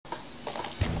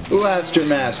Blaster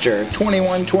Master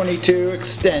 2122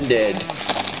 extended.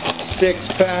 6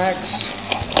 packs.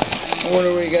 What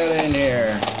do we got in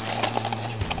here?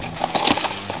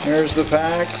 Here's the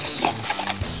packs.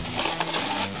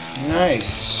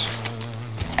 Nice.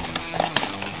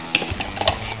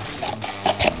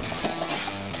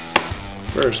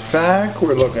 First pack,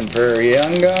 we're looking for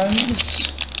Young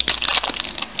Guns.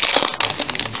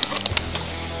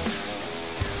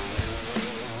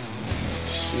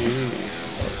 Let's see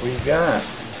what we got.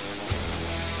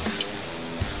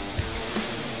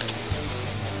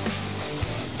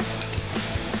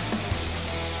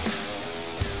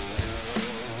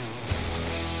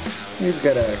 We've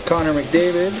got a Connor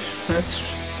McDavid.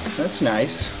 That's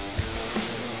nice.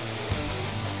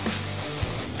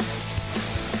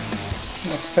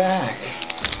 Next pack.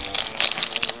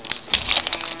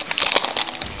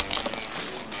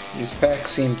 These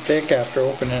packs seem thick after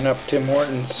opening up Tim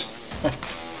Hortons.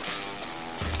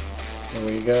 What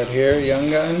we got here?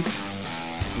 Young Gun.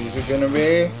 Who's it gonna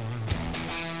be?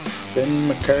 Ben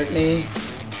McCartney.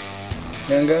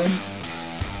 Young Gun.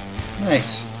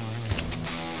 Nice.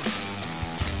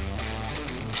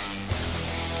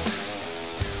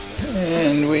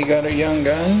 And we got a Young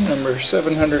Gun, number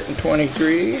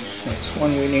 723. That's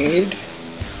one we need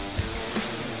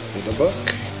for the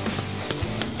book.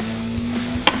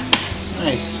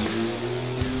 Nice.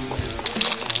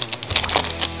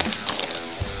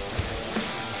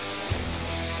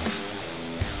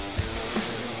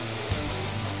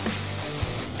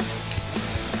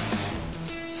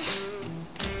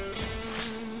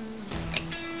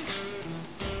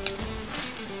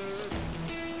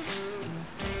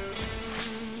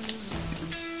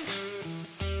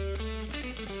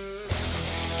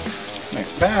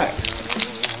 Next pack.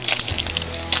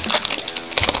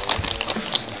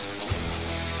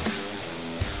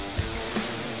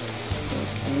 What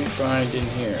can we find in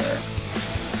here?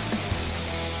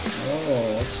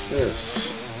 Oh, what's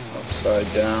this? Upside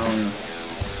down.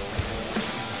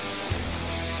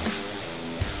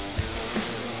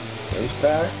 Base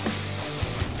pack.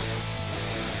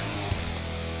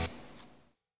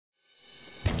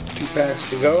 Two packs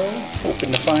to go.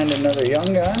 Hoping to find another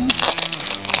Young Gun.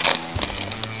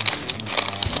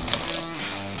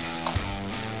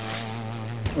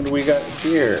 What do we got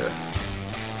here?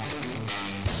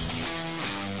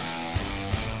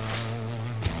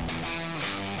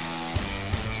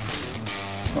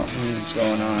 Something's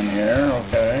going on here,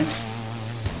 okay.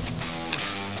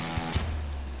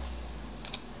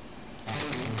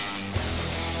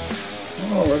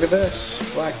 Oh, look at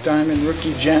this. Black Diamond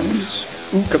Rookie Gems.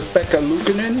 Ukko-Pekka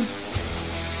Luukkonen.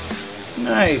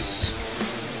 Nice.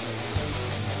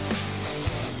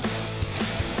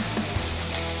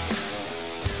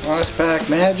 Last pack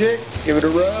Magic, give it a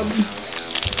rub.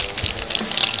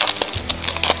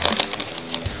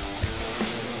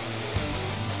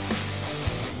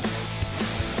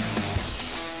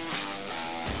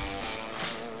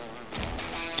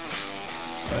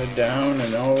 Upside down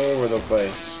and all over the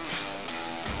place.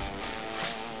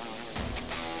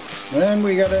 Then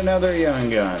we got another Young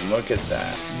Gun, look at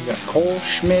that. We got Cole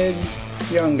Schmid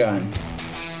Young Gun.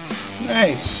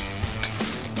 Nice.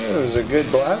 It was a good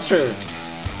blaster.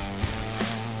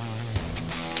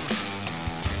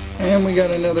 And we got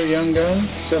another Young Gun,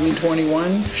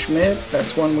 721 Schmidt,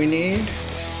 that's one we need.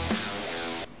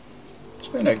 It's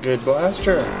been a good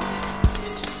blaster.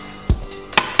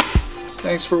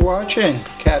 Thanks for watching,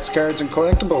 Cats, Cards, and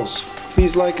Collectibles.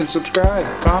 Please like and subscribe,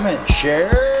 comment,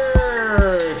 share.